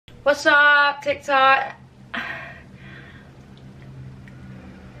What's up, TikTok?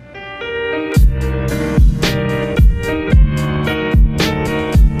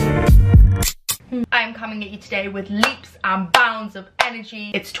 I'm coming at you today with leaps and bounds of energy.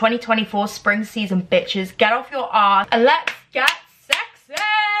 It's 2024 spring season, bitches. Get off your ass and let's get sexy.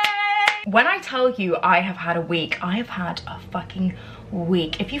 When I tell you I have had a week, I have had a fucking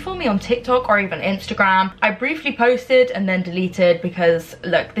week. If you follow me on TikTok or even Instagram, I briefly posted and then deleted because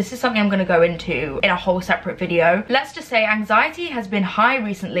look, this is something I'm going to go into in a whole separate video. Let's just say anxiety has been high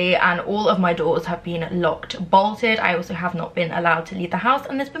recently and all of my doors have been locked, bolted. I also have not been allowed to leave the house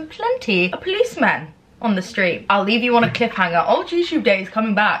and there's been plenty of policemen on the street. I'll leave you on a cliffhanger. Old YouTube days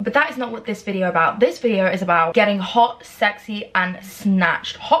coming back. But that is not what this video is about. This video is about getting hot, sexy, and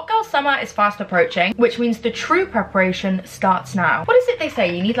snatched. Hot girl summer is fast approaching, which means the true preparation starts now. What is it they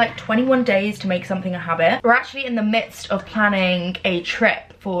say? You need like 21 days to make something a habit. We're actually in the midst of planning a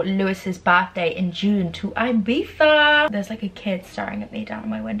trip for Lewis's birthday in June to Ibiza. There's like a kid staring at me down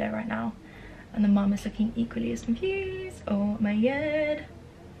my window right now. And the mum is looking equally as confused. Oh my god.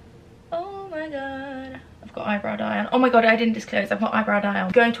 Oh my god, I've got eyebrow dye on. Oh my god, I didn't disclose, I've got eyebrow dye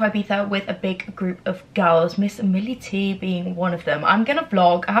on. Going to Ibiza with a big group of girls, Miss Millie T being one of them. I'm gonna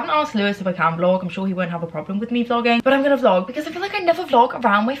vlog. I haven't asked Lewis if I can vlog. I'm sure he won't have a problem with me vlogging, but I'm gonna vlog because I feel like I never vlog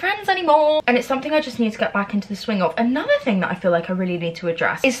around my friends anymore. And it's something I just need to get back into the swing of. Another thing that I feel like I really need to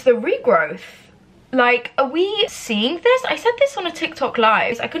address is the regrowth. Like, are we seeing this? I said this on a TikTok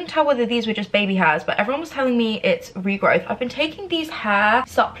live. I couldn't tell whether these were just baby hairs, but everyone was telling me it's regrowth. I've been taking these hair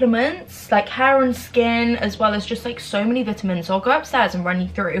supplements, like hair and skin, as well as just like so many vitamins. So I'll go upstairs and run you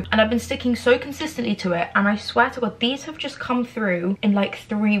through. And I've been sticking so consistently to it. And I swear to God, these have just come through in like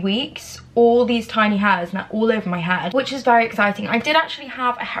 3 weeks. All these tiny hairs and they're all over my head, which is very exciting. I did actually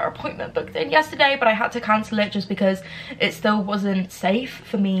have a hair appointment booked in yesterday, but I had to cancel it just because it still wasn't safe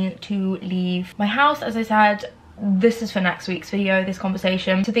for me to leave my house. As I said, this is for next week's video, this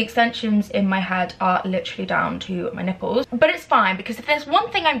conversation. So the extensions in my head are literally down to my nipples, but it's fine because if there's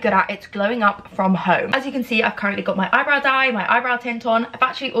one thing I'm good at, it's glowing up from home. As you can see, I've currently got my eyebrow dye, my eyebrow tint on. I've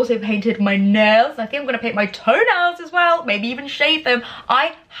actually also painted my nails. I think I'm gonna paint my toenails as well, maybe even shave them.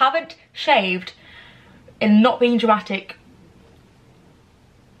 I haven't shaved, in not being dramatic,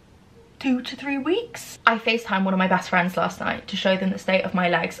 2 to 3 weeks. I FaceTimed one of my best friends last night to show them the state of my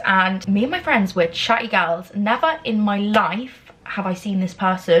legs, and me and my friends were chatty girls. Never in my life have I seen this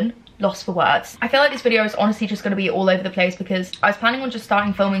person lost for words. I feel like this video is honestly just going to be all over the place because I was planning on just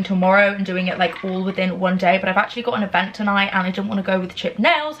starting filming tomorrow and doing it like all within one day, but I've actually got an event tonight and I didn't want to go with chipped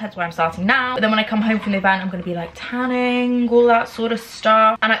nails, hence why I'm starting now. But then when I come home from the event, I'm going to be like tanning, all that sort of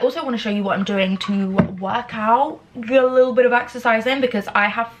stuff. And I also want to show you what I'm doing to work out, get a little bit of exercise in, because I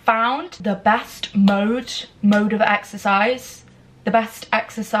have found the best mode of exercise. The best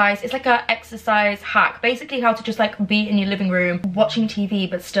exercise. It's like a exercise hack. Basically how to just like be in your living room watching TV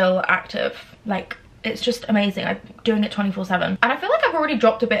but still active. Like, it's just amazing. I'm doing it 24/7. And I feel like I've already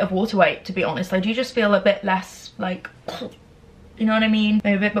dropped a bit of water weight, to be honest. I do just feel a bit less like, you know what I mean?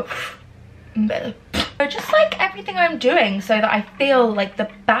 Maybe a bit just like everything I'm doing so that I feel like the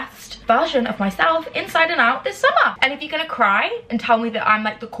best version of myself inside and out this summer. And if you're gonna cry and tell me that I'm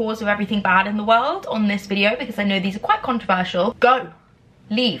like the cause of everything bad in the world on this video, because I know these are quite controversial, go,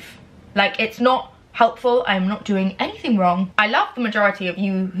 leave. Like, it's not helpful. I'm not doing anything wrong. I love the majority of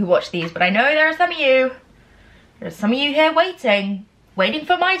you who watch these, but I know there are some of you, here waiting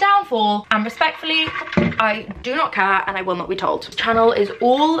for my downfall, and respectfully, I do not care and I will not be told. This channel is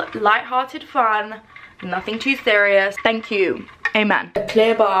all light-hearted fun, nothing too serious. Thank you. Amen. A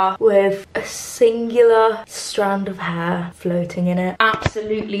clear bar with a singular strand of hair floating in it.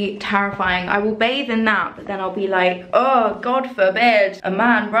 Absolutely terrifying. I will bathe in that, but then I'll be like, oh, God forbid a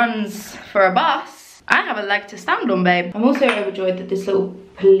man runs for a bus. I have a leg to stand on, babe. I'm also overjoyed that this little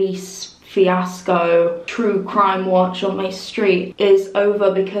police fiasco true crime watch on my street is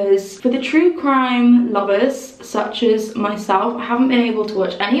over, because for the true crime lovers such as myself, I haven't been able to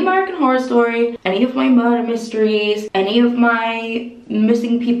watch any American Horror Story, any of my murder mysteries, any of my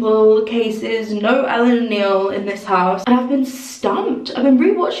missing people cases, no Ellen and Neil in this house, and I've been stumped. I've been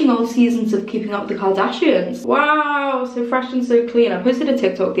rewatching old seasons of Keeping Up with the Kardashians. Wow, so fresh and so clean. I posted a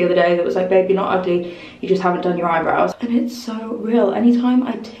TikTok the other day that was like, babe, you're not ugly, you just haven't done your eyebrows. And it's so real. Anytime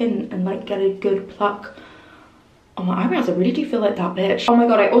I tint and like get a good pluck on my eyebrows, I really do feel like that bitch. Oh my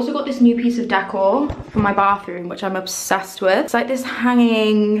god, I also got this new piece of decor for my bathroom, which I'm obsessed with. It's like this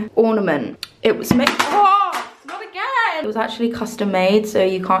hanging ornament. It was made, oh, not again. It was actually custom made, so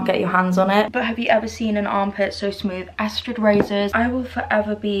you can't get your hands on it. But have you ever seen an armpit so smooth? Astrid razors. I will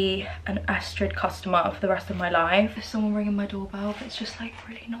forever be an Astrid customer for the rest of my life. There's someone ringing my doorbell, but it's just like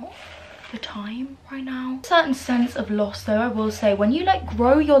really not the time right now. Certain sense of loss though, I will say, when you like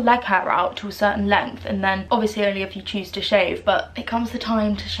grow your leg hair out to a certain length, and then obviously only if you choose to shave, but it comes the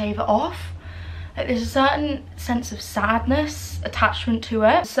time to shave it off. Like, there's a certain sense of sadness, attachment to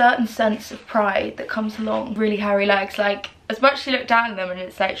it, a certain sense of pride that comes along really hairy legs. Like, as much as you look down at them and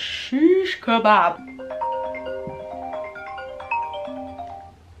it's like shish kebab.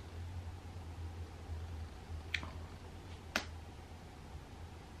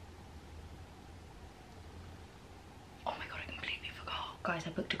 Guys,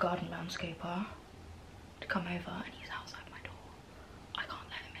 I booked a garden landscaper to come over and he's outside my door. I can't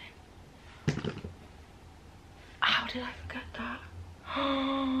let him in. How did I forget that? Oh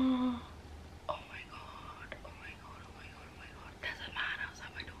my god, oh my god, oh my god, oh my god. There's a man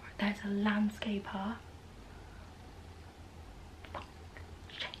outside my door. There's a landscaper.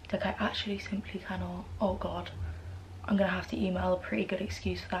 Like, I actually simply cannot. Oh god. I'm gonna have to email a pretty good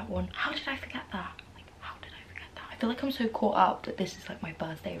excuse for that one. How did I forget that? I feel like I'm so caught up that this is like my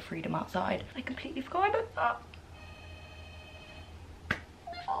birthday of freedom outside. I completely forgot about that.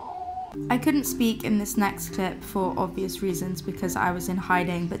 I couldn't speak in this next clip for obvious reasons because I was in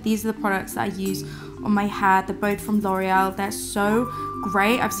hiding, but these are the products that I use on my hair. They're both from L'Oreal. They're so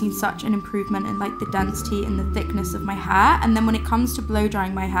great. I've seen such an improvement in like the density and the thickness of my hair. And then when it comes to blow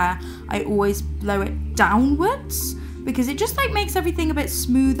drying my hair, I always blow it downwards because it just like makes everything a bit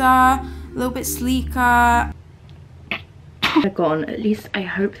smoother, a little bit sleeker. They're gone, at least I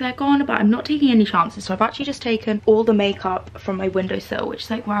hope they're gone, but I'm not taking any chances. So I've actually just taken all the makeup from my windowsill, which is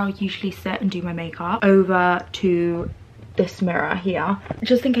like where I usually sit and do my makeup, over to this mirror here,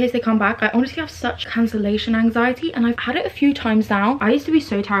 just in case they come back. I honestly have such cancellation anxiety, and I've had it a few times now. I used to be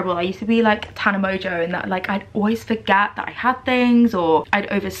so terrible. I used to be like Tana Mojo, in that like I'd always forget that I had things, or I'd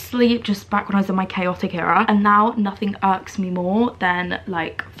oversleep just back when I was in my chaotic era. And now nothing irks me more than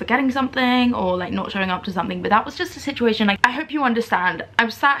like forgetting something or like not showing up to something. But that was just a situation. Like, I hope you understand. I'm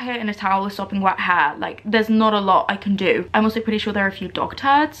sat here in a towel with sopping wet hair. Like, there's not a lot I can do. I'm also pretty sure there are a few dog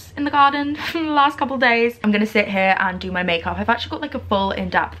turds in the garden from the last couple of days. I'm gonna sit here and do my makeup. I've actually got like a full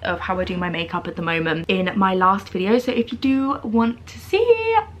in-depth of how I do my makeup at the moment in my last video, so if you do want to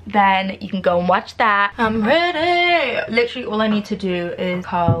see, then you can go and watch that. I'm ready. Literally all I need to do is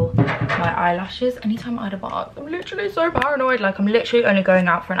curl my eyelashes anytime I depart. I'm literally so paranoid. Like, I'm literally only going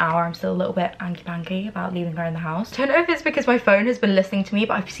out for an hour. I'm still a little bit anky-panky about leaving her in the house. I don't know if it's because my phone has been listening to me,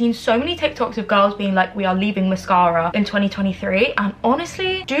 but I've seen so many TikToks of girls being like, we are leaving mascara in 2023. And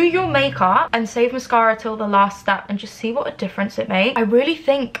honestly, do your makeup and save mascara till the last step and just see what a difference it makes. I really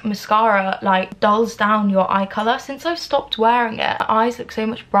think mascara like dulls down your eye color. Since I've stopped wearing it, my eyes look so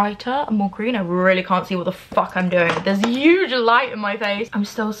much brighter and more green. I really can't see what the fuck I'm doing. There's huge light in my face. I'm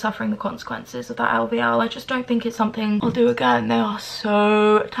still suffering the consequences of that LVL. I just don't think it's something I'll do again. They are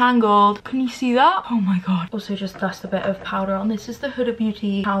so tangled. Can you see that? Oh my god. Also just dust a bit of powder on. This is the Huda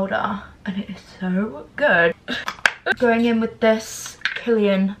Beauty powder and it is so good. Going in with this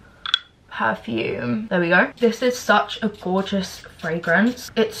Killian perfume. There we go. This is such a gorgeous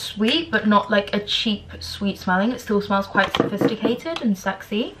fragrance. It's sweet, but not like a cheap sweet smelling. It still smells quite sophisticated and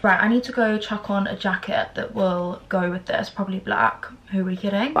sexy. Right, I need to go chuck on a jacket that will go with this. Probably black. Who are we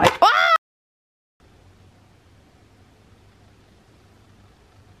kidding? Right. Ah!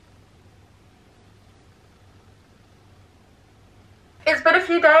 It's been a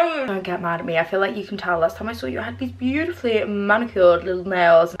few days. Don't get mad at me. I feel like you can tell last time I saw you I had these beautifully manicured little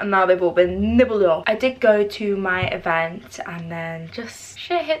nails and now they've all been nibbled off. I did go to my event and then just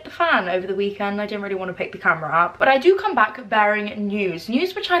shit hit the fan over the weekend. I didn't really want to pick the camera up, but I do come back bearing news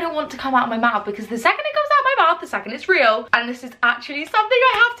which I don't want to come out of my mouth, because the second it comes out of my mouth, the second it's real. And this is actually something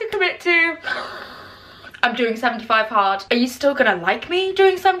I have to commit to. I'm doing 75 hard. Are you still gonna like me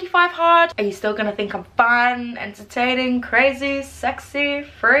doing 75 hard? Are you still gonna think I'm fun, entertaining, crazy, sexy,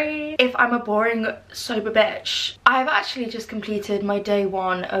 free? If I'm a boring sober bitch, I've actually just completed my day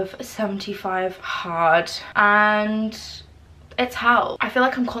 1 of 75 hard and it's hell. I feel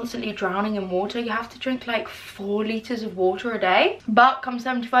like I'm constantly drowning in water. You have to drink like 4 liters of water a day. But come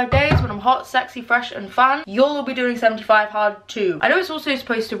 75 days, when I'm hot, sexy, fresh and fun, you'll all be doing 75 hard too. I know it's also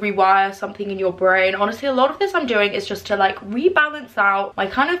supposed to rewire something in your brain. Honestly, a lot of this I'm doing is just to like rebalance out my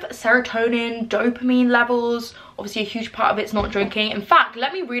kind of serotonin, dopamine levels. Obviously a huge part of it's not drinking. In fact,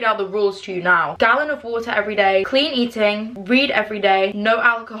 let me read out the rules to you now. Gallon of water every day, clean eating, read every day, no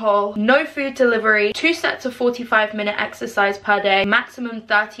alcohol, no food delivery, 2 sets of 45-minute exercise per per day, maximum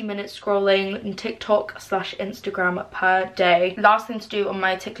 30 minutes scrolling in TikTok/Instagram per day. Last thing to do on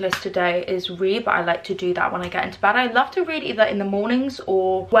my tick list today is read, but I like to do that when I get into bed. I love to read either in the mornings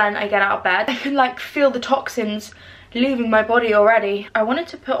or when I get out of bed. I can like feel the toxins leaving my body already. I wanted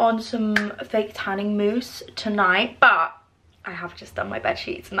to put on some fake tanning mousse tonight, but I have just done my bed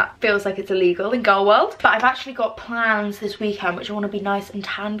sheets and that feels like it's illegal in girl world. But I've actually got plans this weekend which I want to be nice and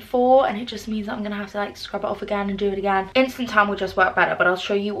tanned for, and it just means that I'm gonna have to like scrub it off again and do it again. Instant tan will just work better, but I'll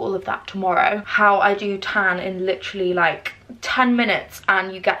show you all of that tomorrow, how I do tan in literally like 10 minutes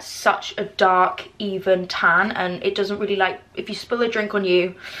and you get such a dark even tan, and it doesn't really like, if you spill a drink on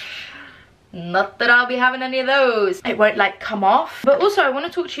you, not that I'll be having any of those, it won't like come off. But also I want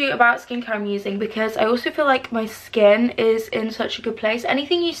to talk to you about skincare I'm using, because I also feel like my skin is in such a good place.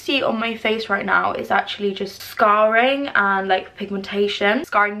 Anything you see on my face right now is actually just scarring and like pigmentation.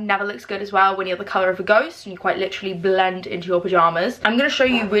 Scarring never looks good as well when you're the color of a ghost and you quite literally blend into your pajamas. I'm going to show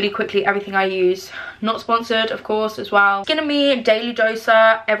you really quickly everything I use. Not sponsored, of course, as well. Skin and Me Daily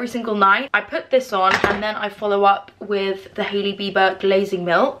Doser every single night. I put this on and then I follow up with the Hailey Bieber Glazing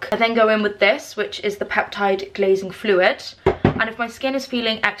Milk. I then go in with this, which is the peptide glazing fluid, and if my skin is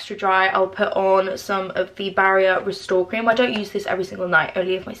feeling extra dry, I'll put on some of the Barrier Restore Cream. I don't use this every single night,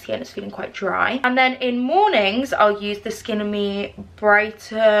 only if my skin is feeling quite dry. And then in mornings I'll use the Skin and Me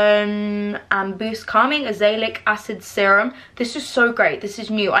Brighten and Boost Calming Azelaic Acid Serum. This is so great. This is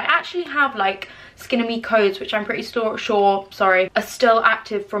new. I actually have like Skin and Me codes, which I'm pretty sure are still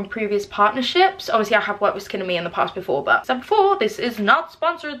active from previous partnerships. Obviously I have worked with Skin and Me in the past before, but as before, this is not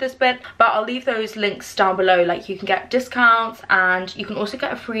sponsored, this bit, but I'll leave those links down below. Like you can get discounts and you can also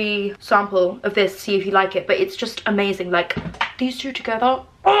get a free sample of this, see if you like it. But it's just amazing, like these two together,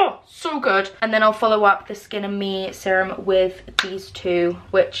 oh, so good. And then I'll follow up the Skin and Me serum with these two,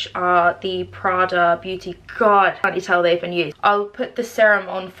 which are the Prada Beauty. God, can't you tell they've been used? I'll put the serum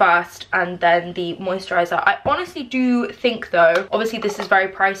on first and then the moisturizer. I honestly do think though, obviously this is very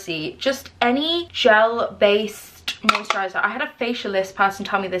pricey, just any gel based moisturizer. I had a facialist person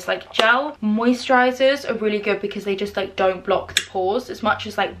tell me this, like gel moisturizers are really good because they just like don't block the pores as much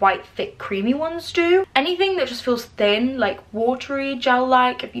as like white thick creamy ones do. Anything that just feels thin, like watery gel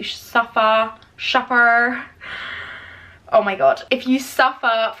like, if you suffer oh my god, if you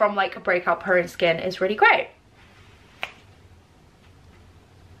suffer from like a breakout prone skin, is really great.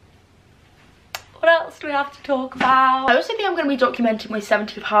 What else do we have to talk about? I also think I'm going to be documenting my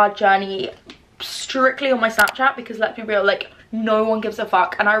 70th hard journey strictly on my Snapchat, because let's be real, like no one gives a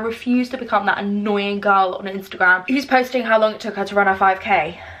fuck, and I refuse to become that annoying girl on Instagram who's posting how long it took her to run her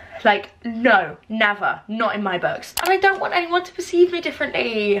 5k. Like, no, never, not in my books. And I don't want anyone to perceive me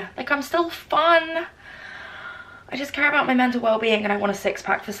differently. Like, I'm still fun. I just care about my mental well-being and I want a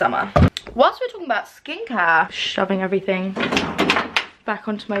six-pack for summer. Whilst we're talking about skincare, shoving everything back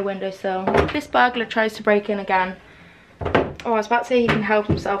onto my windowsill. This burglar tries to break in again. Oh, I was about to say he can help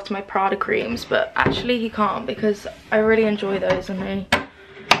himself to my Prada creams, but actually he can't, because I really enjoy those, and I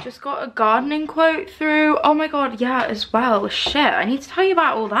just got a gardening quote through. Oh my god, yeah, as well. Shit, I need to tell you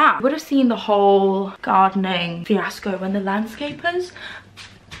about all that. You would have seen the whole gardening fiasco when the landscapers...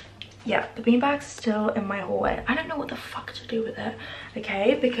 Yeah, the beanbag's still in my hallway. I don't know what the fuck to do with it,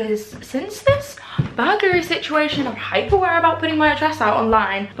 okay? Because since this burglary situation, I'm hyper aware about putting my address out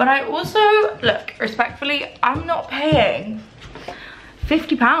online. But I also, look, respectfully, I'm not paying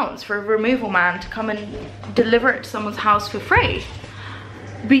 £50 for a removal man to come and deliver it to someone's house for free.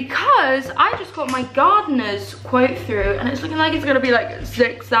 Because I just got my gardener's quote through and it's looking like it's gonna be like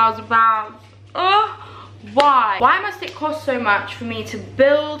 £6,000. Oh! Why must it cost so much for me to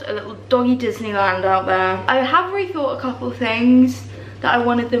build a little doggy Disneyland out there? I have rethought a couple of things that I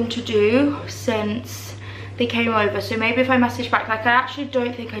wanted them to do since they came over. So maybe if I message back, like I actually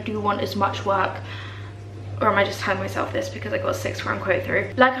don't think I do want as much work. Or am I just telling myself this because I got a £6 quote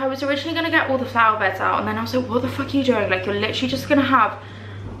through? Like I was originally gonna get all the flower beds out and then I was like, what the fuck are you doing? Like you're literally just gonna have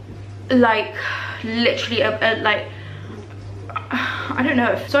like literally like I don't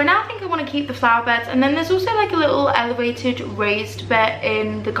know. So I now think I want to keep the flower beds, and then there's also like a little elevated raised bit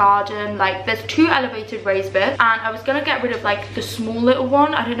in the garden. Like there's two elevated raised bits, and I was gonna get rid of like the small little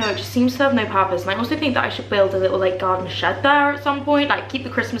one. I don't know, it just seems to have no purpose. And I also think that I should build a little like garden shed there at some point, like keep the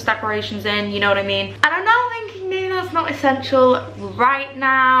Christmas decorations in, you know what I mean? And I'm now thinking maybe that's not essential right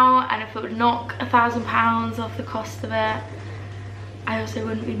now, and if it would knock £1,000 off the cost of it, I also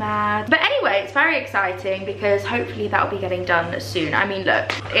wouldn't be mad. But anyway, it's very exciting because hopefully that'll be getting done soon. I mean,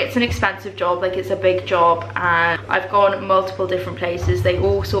 look, it's an expensive job, like it's a big job, and I've gone multiple different places. They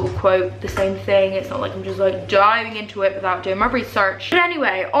all sort of quote the same thing. It's not like I'm just like diving into it without doing my research. But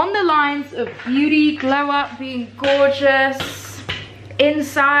anyway, on the lines of beauty, glow up, being gorgeous,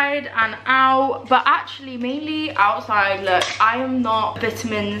 inside and out, but actually mainly outside. Look, I am not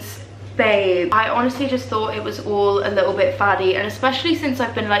vitamins babe. I honestly just thought it was all a little bit fatty, and especially since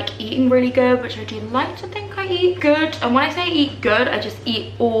I've been like eating really good, which I do like to think I eat good. And when I say eat good, I just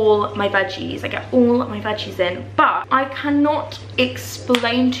eat all my veggies. I get all my veggies in, but I cannot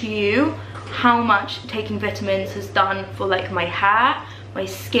explain to you how much taking vitamins has done for like my hair, my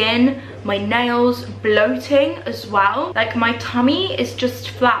skin, my nails, bloating as well. Like my tummy is just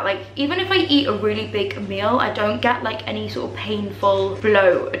flat. Like even if I eat a really big meal, I don't get like any sort of painful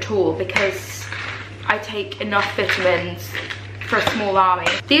bloat at all because I take enough vitamins for a small army.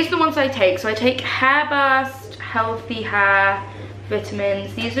 These are the ones I take. So I take Hair Burst, Healthy Hair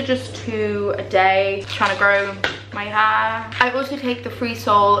vitamins. These are just 2 a day, trying to grow my hair. I also take the Free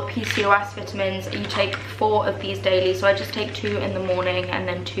Soul PCOS vitamins. You take 4 of these daily, so I just take 2 in the morning and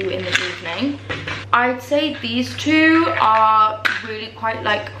then 2 in the evening. I'd say these 2 are really quite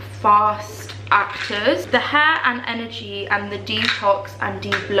like fast actors. The Hair and Energy and the Detox and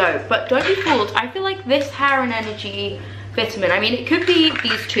De-Bloat. But don't be fooled, I feel like this Hair and Energy vitamin, I mean it could be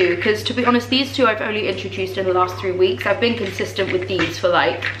these 2, because to be honest these 2 I've only introduced in the last 3 weeks. I've been consistent with these for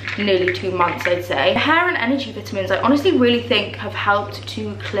like nearly 2 months, I'd say. The Hair and Energy vitamins I honestly really think have helped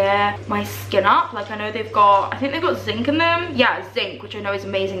to clear my skin up. Like I know they've got, I think they've got zinc in them. Yeah, zinc, which I know is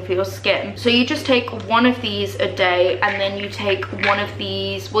amazing for your skin. So you just take 1 of these a day, and then you take 1 of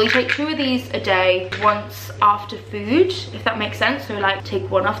these, well you take 2 of these a day once after food, if that makes sense. So like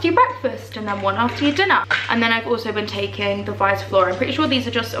take 1 after your breakfast and then 1 after your dinner. And then I've also been taking the Vitaflora. I'm pretty sure these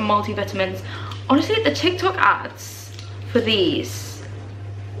are just multivitamins. Honestly, the TikTok ads for these,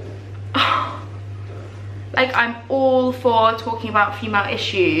 like I'm all for talking about female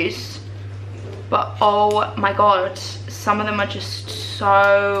issues, but oh my god, some of them are just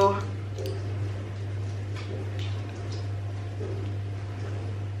so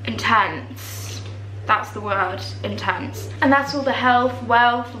intense. That's the word, intense. And that's all the health,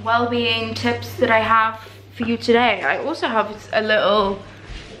 wealth, well-being tips that I have for you today. I also have a little,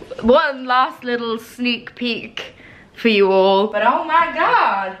 one last little sneak peek for you all. But oh my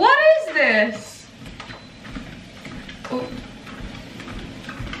god, what is this? Oh.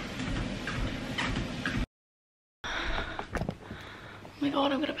 Oh my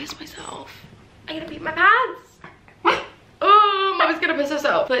god, I'm gonna piss myself. I'm gonna beat my pants. Oh, I was gonna piss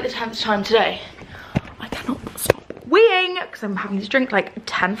myself. For like the 10th time today. I cannot stop weeing because I'm having to drink like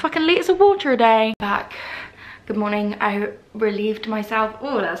 10 fucking litres of water a day. Back. Good morning. I relieved myself.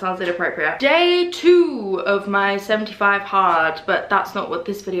 Oh, that sounds inappropriate. Day 2 of my 75 hard, but that's not what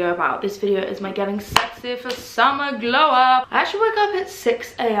this video is about. This video is my getting sexy for summer glow up. I actually woke up at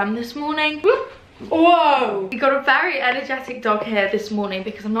 6 AM this morning. Whoa! We got a very energetic dog here this morning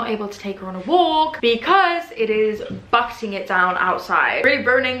because I'm not able to take her on a walk because it is bucketing it down outside. Really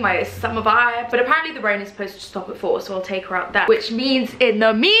ruining my summer vibe. But apparently the rain is supposed to stop at 4, so I'll take her out there. Which means in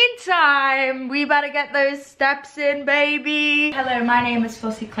the meantime, we better get those steps in, baby. Hello, my name is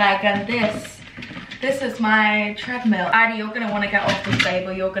Flossie and this is my treadmill. Either you're gonna wanna get off this, babe,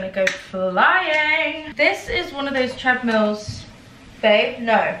 or you're gonna go flying. This is one of those treadmills. Babe,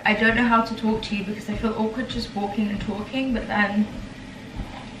 no, I don't know how to talk to you because I feel awkward just walking and talking, but then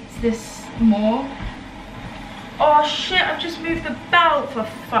is this more? Oh shit, I've just moved the belt, for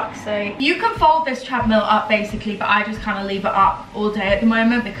fuck's sake. You can fold this treadmill up basically, but I just kind of leave it up all day at the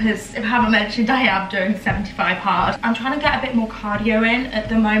moment because if I haven't mentioned, I am doing 75 hard. I'm trying to get a bit more cardio in at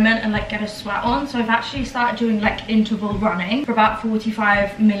the moment and like get a sweat on. So I've actually started doing like interval running for about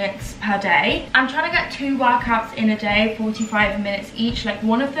 45 minutes per day. I'm trying to get 2 workouts in a day, 45 minutes each. Like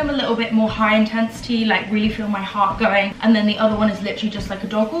one of them a little bit more high intensity, like really feel my heart going. And then the other one is literally just like a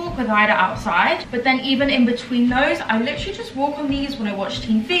dog walk with Ida outside. But then even in between those, I literally just walk on these when I watch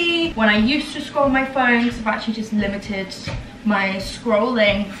TV, when I used to scroll my phone, because I've actually just limited my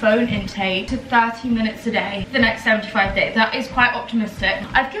scrolling phone intake to 30 minutes a day for the next 75 days. That is quite optimistic.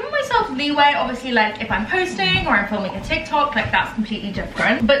 I've given myself leeway, obviously, like if I'm posting or I'm filming a TikTok, like that's completely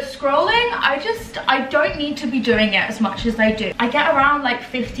different. But scrolling, I don't need to be doing it as much as I do. I get around like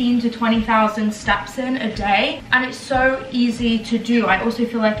 15 to 20,000 steps in a day, and it's so easy to do. I also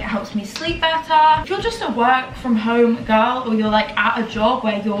feel like it helps me sleep better. If you're just a work from home girl, or you're like at a job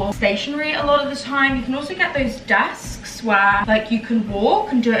where you're stationary a lot of the time, you can also get those desks this where like you can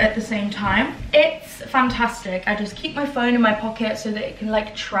walk and do it at the same time. It's fantastic. I just keep my phone in my pocket so that it can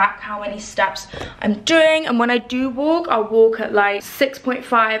like track how many steps I'm doing, and when I do walk, I'll walk at like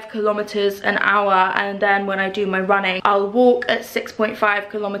 6.5 kilometers an hour, and then when I do my running, I'll walk at 6.5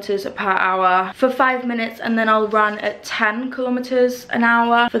 kilometers per hour for 5 minutes, and then I'll run at 10 kilometers an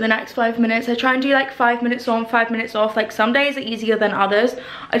hour for the next 5 minutes. I try and do like 5 minutes on, 5 minutes off. Like some days are easier than others.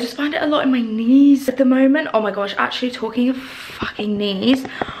 I just find it a lot in my knees at the moment. Oh my gosh, actually talking of fucking knees,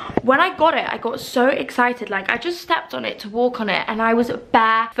 when I got it, I got so excited. Like I just stepped on it to walk on it, and I was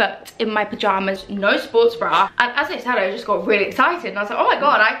barefoot in my pajamas, no sports bra. And as I said, I just got really excited, and I was like, oh my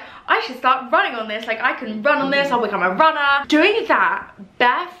god, I should start running on this. Like I can run on this, I'll become a runner. Doing that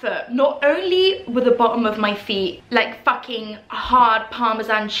barefoot, not only with the bottom of my feet like fucking hard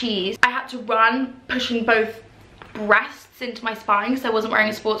Parmesan cheese, I had to run pushing both breasts into my spine because I wasn't wearing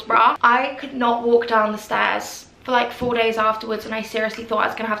a sports bra. I could not walk down the stairs for like 4 days afterwards, and I seriously thought I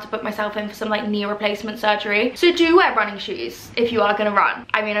was gonna have to put myself in for some like knee replacement surgery. So do wear running shoes if you are gonna run.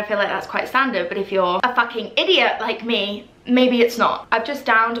 I mean, I feel like that's quite standard, but if you're a fucking idiot like me, maybe it's not. I've just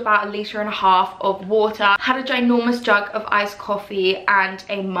downed about 1.5 liters of water, had a ginormous jug of iced coffee and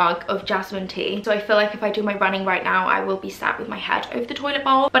a mug of jasmine tea. So I feel like if I do my running right now, I will be sat with my head over the toilet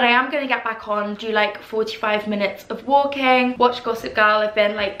bowl. But I am gonna get back on, do like 45 minutes of walking, watch Gossip Girl. I've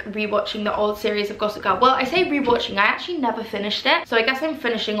been like rewatching the old series of Gossip Girl. Well, I say rewatching, I actually never finished it. So I guess I'm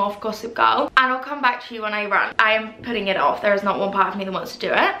finishing off Gossip Girl, and I'll come back to you when I run. I am putting it off. There is not one part of me that wants to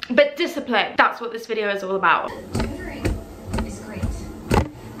do it. But discipline, that's what this video is all about.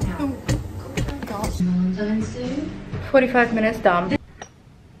 45 minutes done.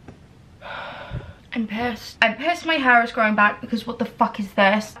 I'm pissed. I'm pissed my hair is growing back because what the fuck is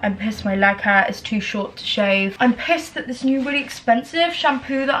this? I'm pissed my leg hair is too short to shave. I'm pissed that this new really expensive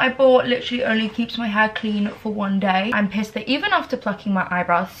shampoo that I bought literally only keeps my hair clean for 1 day. I'm pissed that even after plucking my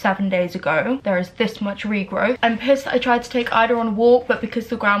eyebrows 7 days ago, there is this much regrowth. I'm pissed that I tried to take Ida on a walk, but because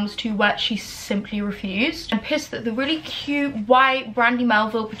the ground was too wet, she simply refused. I'm pissed that the really cute white Brandy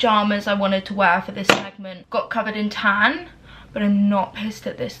Melville pajamas I wanted to wear for this segment got covered in tan. But I'm not pissed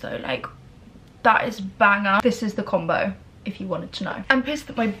at this though. Like, that is banger. This is the combo, if you wanted to know. I'm pissed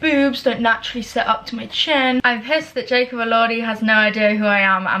that my boobs don't naturally sit up to my chin. I'm pissed that Jacob Elordi has no idea who I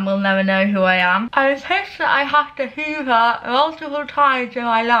am and will never know who I am. I'm pissed that I have to hoover multiple times in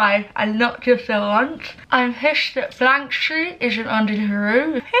my life and not just the once. I'm pissed that Blank Street isn't on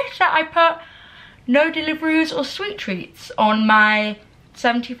Deliveroo. I'm pissed that I put no Deliveroos or sweet treats on my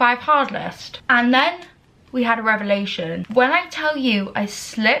 75 hard list. And then we had a revelation. When I tell you I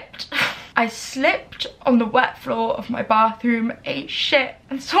slipped, I slipped on the wet floor of my bathroom, ate shit,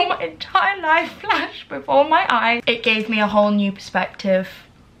 and saw my entire life flash before my eyes. It gave me a whole new perspective.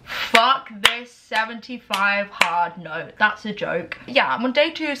 Fuck this 75 hard. No, that's a joke. Yeah, I'm on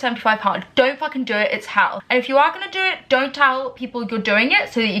day 2 of 75 hard. Don't fucking do it, it's hell. And if you are gonna do it, don't tell people you're doing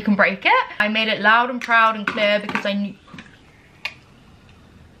it so that you can break it. I made it loud and proud and clear because I knew.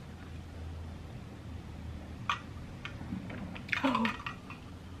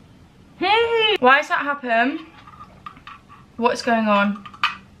 Why does that happen? What's going on?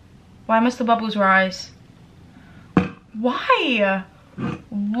 Why must the bubbles rise? Why?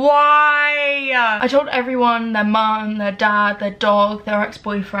 Why? I told everyone, their mum, their dad, their dog, their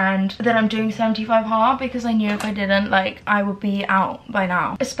ex-boyfriend, that I'm doing 75 hard because I knew if I didn't, like, I would be out by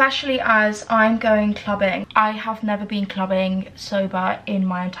now. Especially as I'm going clubbing. I have never been clubbing sober in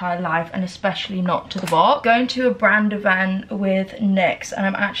my entire life, and especially not to the box. Going to a brand event with Nyx, and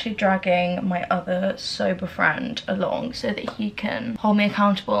I'm actually dragging my other sober friend along so that he can hold me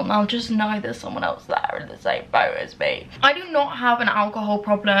accountable, and I'll just know there's someone else there in the same boat as me. I do not have an alcohol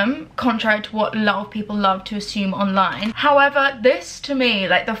problem, contrary to what a lot of people love to assume online. However, this to me,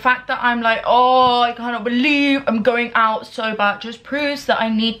 like the fact that I'm like, oh, I cannot believe I'm going out sober, just proves that I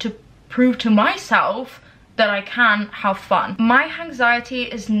need to prove to myself that I can have fun. My anxiety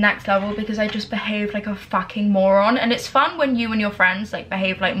is next level because I just behave like a fucking moron, and it's fun when you and your friends like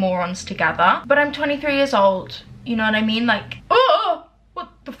behave like morons together, but I'm 23 years old, you know what I mean? Like, oh, what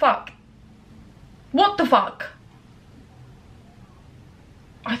the fuck? What the fuck?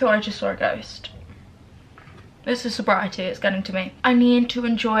 I thought I just saw a ghost. This is sobriety, it's getting to me. I need to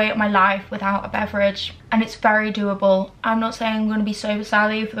enjoy my life without a beverage, and it's very doable. I'm not saying I'm going to be sober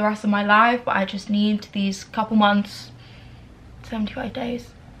Sally for the rest of my life, but I just need these couple months, 75 days.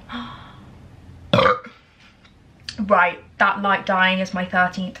 right, that light dyeing is my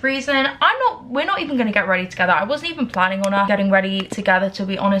 13th reason. We're not even gonna get ready together. I wasn't even planning on us getting ready together, to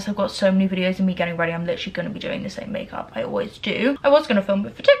be honest. I've got so many videos of me getting ready. I'm literally gonna be doing the same makeup I always do. I was gonna film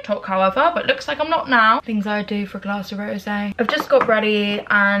it for TikTok, however, but looks like I'm not now. Things I do for a glass of rosé. I've just got ready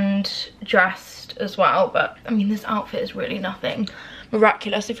and dressed as well, but I mean, this outfit is really nothing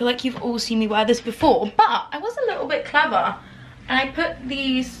miraculous. I feel like you've all seen me wear this before, but I was a little bit clever. And I put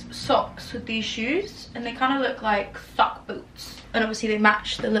these socks with these shoes, and they kind of look like sock boots. And obviously they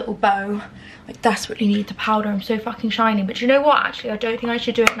match the little bow. I desperately need the powder. I'm so fucking shiny. But you know what? Actually, I don't think I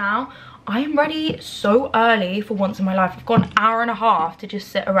should do it now. I am ready so early for once in my life. I've got an hour and a half to just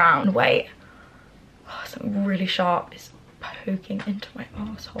sit around and wait. Oh, something really sharp is poking into my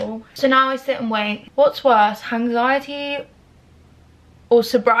asshole. So now I sit and wait. What's worse, anxiety or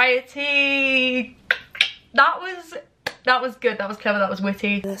sobriety? That was good, that was clever, that was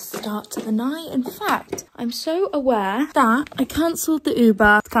witty. The start to the night. In fact, I'm so aware that I cancelled the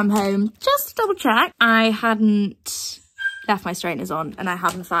Uber to come home just to double check I hadn't left my straighteners on, and I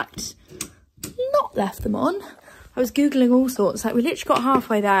have in fact not left them on. I was Googling all sorts, like we literally got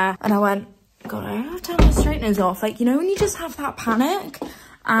halfway there and I went, God, I have to have my straighteners off. Like, you know when you just have that panic?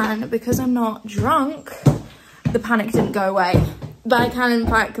 And because I'm not drunk, the panic didn't go away. But I can in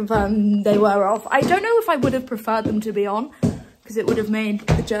fact confirm they were off. I don't know if I would have preferred them to be on, because it would have made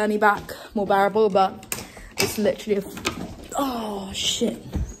the journey back more bearable, but it's literally oh shit.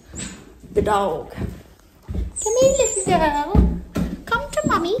 The dog. Come here, little girl. Come to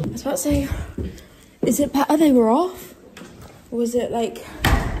mummy. I was about to say, is it better they were off? Or was it like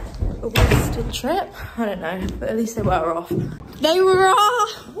a wasted trip? I don't know, but at least they were off. They were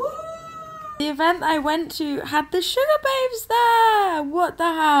off! Woo! The event I went to had the Sugar Babes there. What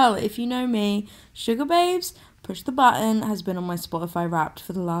the hell? If you know me, Sugar Babes, Push the Button has been on my Spotify Wrapped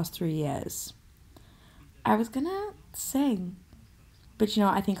for the last 3 years. I was gonna sing, but you know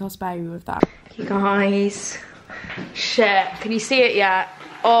what? I think I'll spare you with that. You guys, shit, can you see it yet?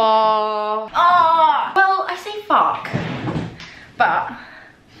 Oh, well, I say fuck, but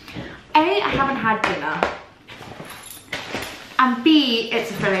A, I haven't had dinner. And B, it's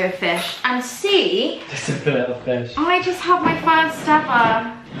a fillet of fish. And C, it's a fillet of fish. I just had my first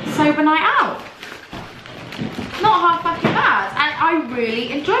ever sober night out. Not half fucking bad. And I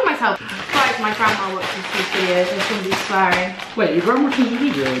really enjoyed myself. Guys, my grandma watches these videos. I shouldn't be swearing. Wait, your grandma watches your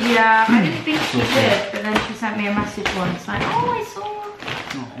videos? Yeah, I didn't think she did, but then she sent me a message once like, oh, I saw.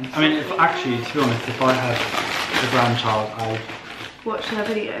 Oh. I mean, if actually, to be honest, if I had a grandchild, I'd watch their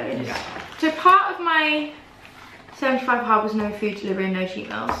videos. Yeah. So part of my 75 hard was no food delivery and no cheat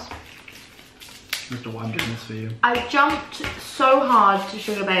meals. Mr. Why I'm doing this for you. I jumped so hard to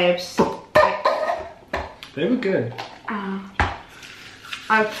Sugar Babes. They were good.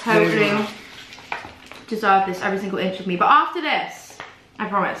 I totally deserve this, every single inch of me. But after this, I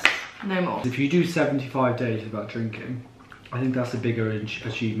promise, no more. If you do 75 days without drinking, I think that's a bigger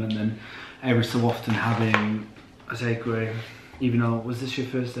achievement than every so often having a takeaway. Even though, was this your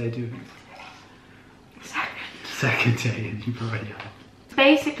first day doing it? Second day, and you've already had it.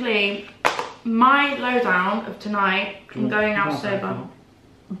 Basically, my lowdown of tonight and going out sober,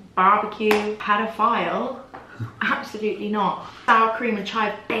 barbecue, pedophile, absolutely not. Sour cream and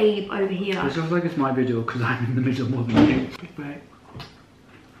chive babe over here. It feels like it's my video because I'm in the middle more than you.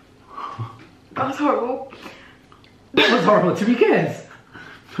 That was horrible. That was horrible, to be kids.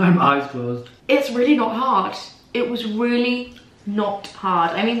 I'm eyes closed. It's really not hard. It was really not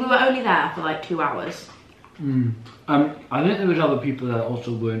hard. I mean, we were only there for like 2 hours. I think there was other people that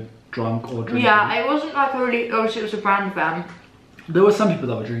also weren't drunk or drinking. Yeah, it wasn't like a really, obviously it was a brand event. There were some people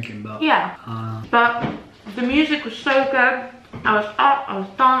that were drinking, but... Yeah, but the music was so good. I was up, I was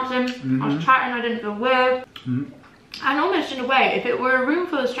dancing, I was chatting, I didn't feel weird. And almost in a way, if it were a room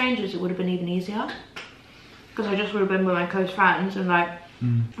full of strangers, it would have been even easier. Because I just would have been with my close friends and like,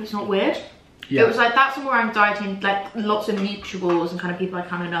 it's not weird. Yeah. It was like, that's more anxiety and like lots of mutuals and kind of people I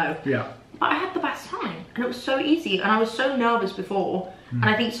kind of know. Yeah. But I had the best time and it was so easy and I was so nervous before and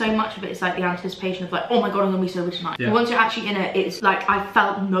I think so much of it is like the anticipation of like, oh my god, I'm gonna be sober tonight. Yeah. And once you're actually in it, it's like I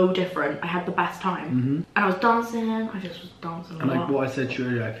felt no different. I had the best time and I was dancing, I just was dancing a lot. Like what I said to you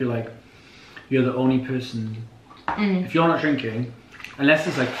earlier, I feel like you're the only person, if you're not drinking, unless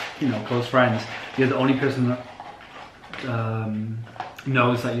it's like, you know, close friends, you're the only person that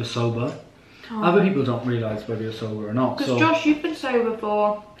knows that you're sober. Other people don't realise whether you're sober or not. Because Josh, you've been sober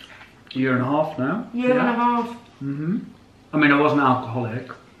for... Year and a half now. Year and a half. I mean, I wasn't alcoholic.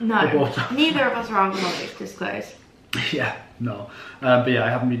 No, neither of us are alcoholics, disclose. Yeah, no. But yeah, I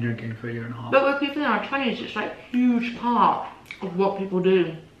haven't been drinking for a year and a half. But with people in our 20s, it's like a huge part of what people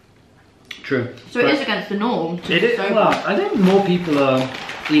do. True. So it is against the norm to it be is, sober. well, I think more people are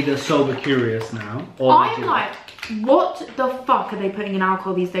either sober curious now, or I'm like, what the fuck are they putting in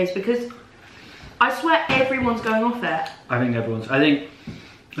alcohol these days? Because I swear everyone's going off it. I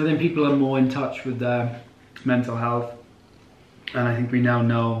think people are more in touch with their mental health, and I think we now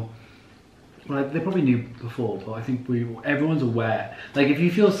know. Well, they probably knew before, but I think everyone's aware. Like, if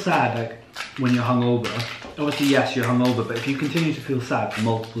you feel sad, like when you're hungover, obviously yes, you're hungover, but if you continue to feel sad for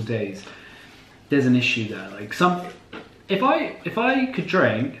multiple days, there's an issue there. Like, if I could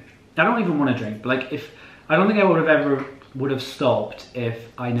drink, I don't even want to drink, but like I don't think I would have stopped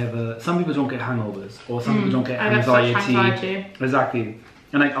if I never. Some people don't get hangovers, or some people don't get anxiety. Exactly,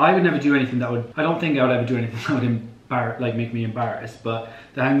 and like I would never do anything that would. I don't think I would ever do anything that would make me embarrassed. But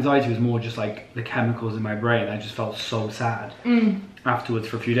the anxiety was more just like the chemicals in my brain. I just felt so sad afterwards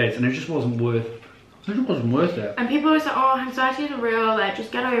for a few days, and it just wasn't worth. It just wasn't worth it. And people always say, "Oh, anxiety is real. Like,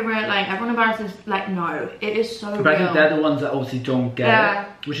 just get over it." Like, everyone embarrasses. Like, no, it is so real. But I think they're the ones that obviously don't get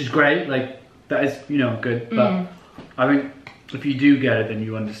it, which is great. Like, that is, you know, good. But I think if you do get it, then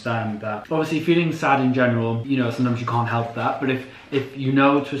you understand that. Obviously, feeling sad in general, you know, sometimes you can't help that. But if you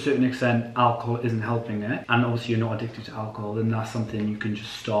know to a certain extent alcohol isn't helping it, and obviously you're not addicted to alcohol, then that's something you can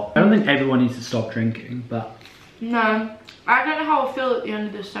just stop. I don't think everyone needs to stop drinking, but no, I don't know how I'll feel at the end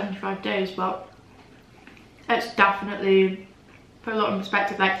of the 75 days, but it's definitely put a lot in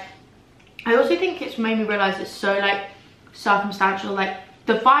perspective. Like, I also think it's made me realise it's so like circumstantial. Like,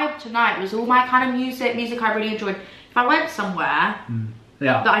 the vibe tonight was all my kind of music I really enjoyed. If I went somewhere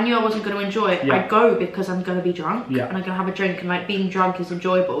that I knew I wasn't going to enjoy, I'd go because I'm going to be drunk and I'm going to have a drink, and like being drunk is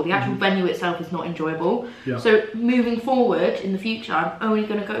enjoyable. The actual venue itself is not enjoyable. So moving forward in the future, I'm only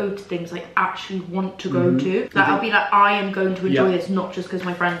going to go to things like actually want to go to. Like, I'll be like, I am going to enjoy this, not just because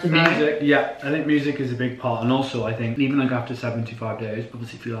my friends are going. Yeah, I think music is a big part, and also I think even like after 75 days,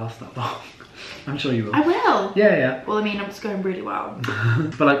 obviously if you last that long, I'm sure you will. I will. Yeah. Well, I mean, it's going really well.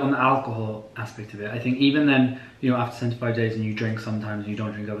 But like on the alcohol aspect of it, I think even then, you know, after 75 days and you drink sometimes and you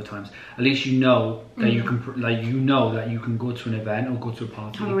don't drink other times, at least you know that you can, like, you know that you can go to an event or go to a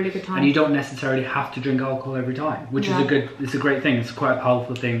party, have a really good time, and you don't necessarily have to drink alcohol every time, which is it's a great thing. It's quite a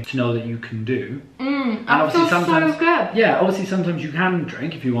powerful thing to know that you can do. And obviously sometimes, so good. Yeah, obviously sometimes you can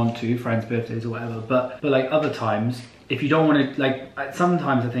drink if you want to, friends' birthdays or whatever. But like other times, if you don't want to, like,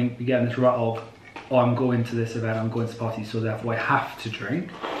 sometimes I think we get in this rut of, oh, I'm going to this event, I'm going to this party, so therefore I have to drink.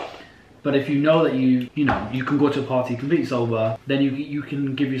 But if you know that you can go to a party completely sober, then you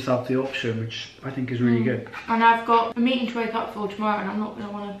can give yourself the option, which I think is really good. And I've got a meeting to wake up for tomorrow, and I'm not going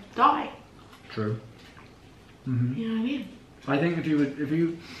to want to die. True. You know what I mean? I think if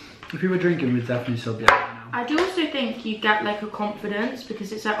you were drinking, we'd definitely still be out now. I do also think you get like a confidence,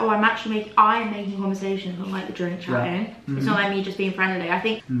 because it's like, oh, I am making conversations, not like the drink chatting. It's not like me just being friendly. I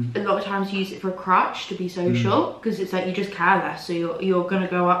think a lot of times you use it for a crutch to be social, because it's like you just care less, so you're gonna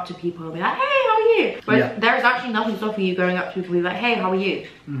go up to people and be like, hey, how are you? Whereas there is actually nothing stopping you going up to people and be like, hey, how are you?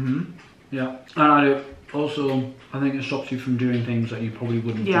 Yeah, and I think it stops you from doing things that you probably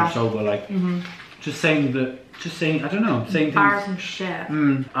wouldn't do sober, like just saying, I don't know, saying things. Embarrassing shit.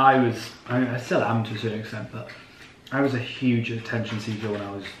 I still am to a certain extent, but I was a huge attention seeker when I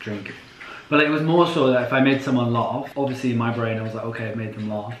was drinking. But like, it was more so that if I made someone laugh, obviously in my brain I was like, okay, I've made them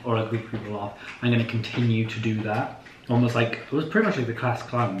laugh, or a group of people laugh, I'm going to continue to do that. Almost like, it was pretty much like the class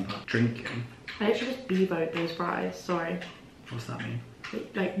clown, but drinking. I literally just bevoed those fries, sorry. What's that mean?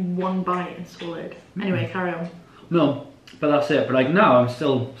 Like one bite and swallowed. Anyway, carry on. No, but that's it. But like now I'm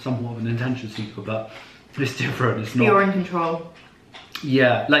still somewhat of an attention seeker, but it's different. It's not. You're in control.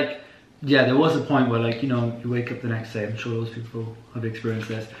 Yeah, like, yeah, there was a point where, like, you know, you wake up the next day, I'm sure those people have experienced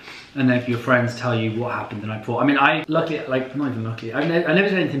this, and then if your friends tell you what happened the night before, I mean, luckily, like, not even lucky, I never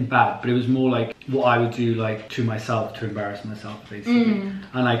did anything bad, but it was more like what I would do, like, to myself to embarrass myself, basically.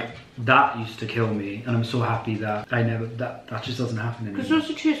 And like, that used to kill me, and I'm so happy that that just doesn't happen anymore. Because it's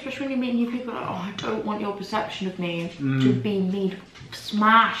also true, especially when you meet new people, like, oh, I don't want your perception of me to be me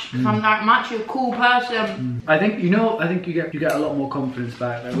smashed, because I'm actually a cool person. I think, you get a lot more confidence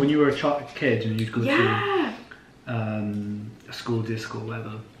back. Like when you were a kid and you'd go to a school disco or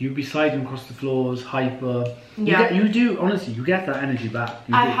whatever, you'd be sliding across the floors, hyper. You do, honestly, you get that energy back.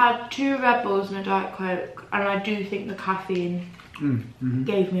 I had 2 Red Bulls and a Diet Coke, and I do think the caffeine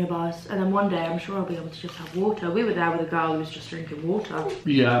gave me a buzz. And then one day I'm sure I'll be able to just have water. We were there with a girl who was just drinking water.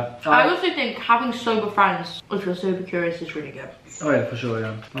 Yeah. I also think having sober friends, if you're sober curious, is really good. Oh yeah, for sure,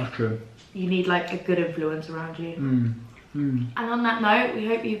 yeah. That's true. You need like a good influence around you. And on that note, we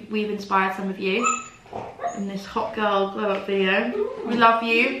hope we've inspired some of you in this hot girl glow up video. We love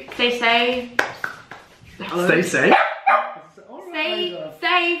you. Stay safe. Stay safe. Stay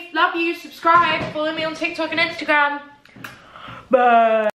safe. Love love you. Subscribe. Follow me on TikTok and Instagram. Bye.